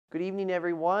Good evening,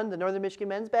 everyone. The Northern Michigan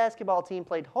men's basketball team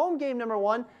played home game number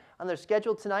 1 on their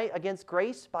schedule tonight against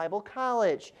Grace Bible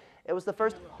College. It was the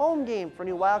first home game for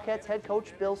new Wildcats head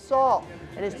coach Bill Saul,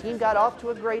 and his team got off to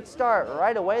a great start.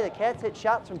 Right away, the Cats hit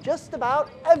shots from just about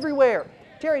everywhere.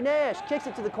 Terry Nash kicks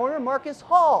it to the corner. Marcus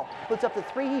Hall puts up the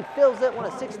three. He fills it, one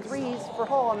of 6 threes for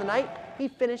Hall on the night. He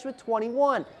finished with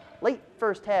 21. Late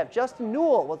first half, Justin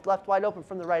Newell was left wide open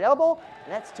from the right elbow,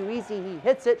 and that's too easy. He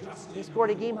hits it. He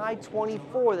scored a game-high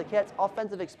 24. The Cats'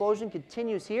 offensive explosion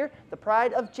continues here. The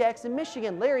pride of Jackson,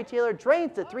 Michigan. Larry Taylor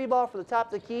drains the 3-ball for the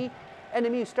top of the key.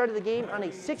 NMU started the game on a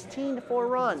 16-4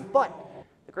 run, but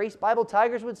the Grace Bible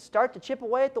Tigers would start to chip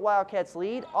away at the Wildcats'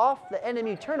 lead off the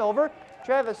NMU turnover.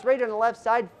 Travis Rader on the left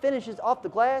side finishes off the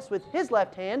glass with his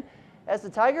left hand as the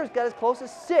Tigers got as close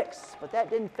as 6, but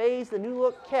that didn't faze the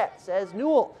new-look Cats as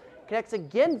Newell connects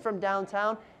again from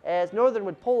downtown as Northern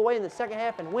would pull away in the second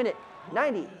half and win it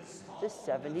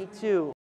 90-72.